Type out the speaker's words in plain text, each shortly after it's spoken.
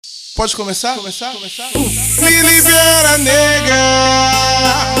Pode começar? Me libera, nega.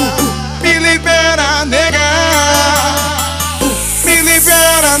 Me libera, nega. Me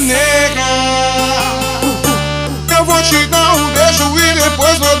libera, nega. Eu vou te dar um beijo e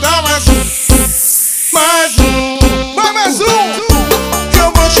depois vou dar mais um. Mais um. Vai mais um.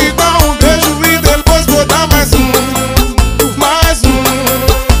 Eu vou te dar um beijo e depois vou dar mais um. Mais um.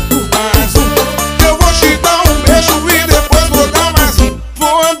 Mais um. Eu vou te dar um beijo e depois vou dar mais um.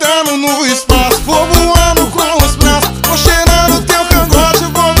 Vou andando no espaço, vou voando com os braços, vou cheirando teu cangote,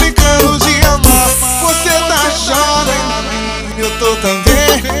 vou brincando de amar. Você tá jovem, eu tô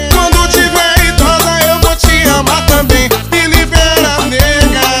também. Quando tiver idosa eu vou te amar também. Me libera,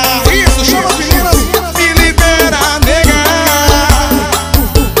 nega. Isso, chama as meninas. Me libera, nega.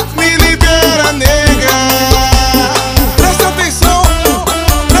 Me libera, nega. Presta atenção,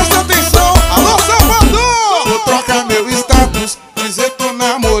 presta atenção. Alô, Salvador! Vou trocar meu status, dizer tô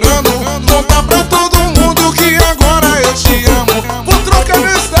namorando, contar pra todo mundo que agora eu te amo. Vou trocar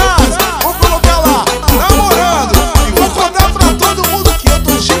meu status, vou colocar lá, namorando, e vou contar pra todo mundo que eu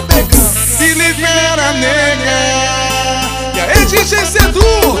tô te pegando. Me libera, nega. E aí, DJ Sedu?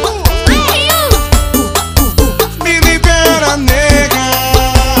 Me libera, nega.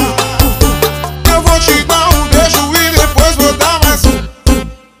 Eu vou te dar um beijo e depois vou dar mais um.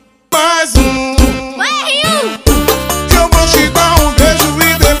 Mais um. Eu vou te dar um beijo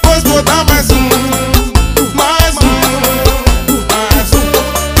e depois vou dar mais um. Mais um. Mais um.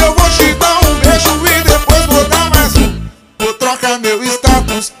 Eu vou te dar um beijo e depois vou dar mais um. Vou trocar meu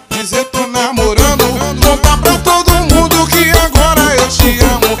status, dizer tô namorando, contar pra todo mundo que agora eu te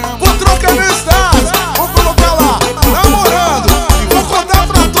amo. Vou trocar meu status, vou colocar lá, namorando, e vou contar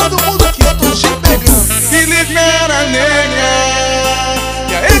pra todo mundo que eu tô te pegando. Me libera, nega.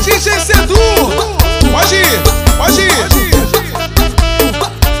 E aí, DJ Sedu? Pode ir, pode ir.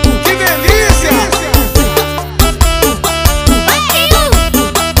 Que delícia!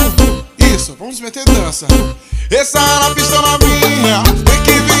 Isso, vamos meter dança. Essa é a pista novinha.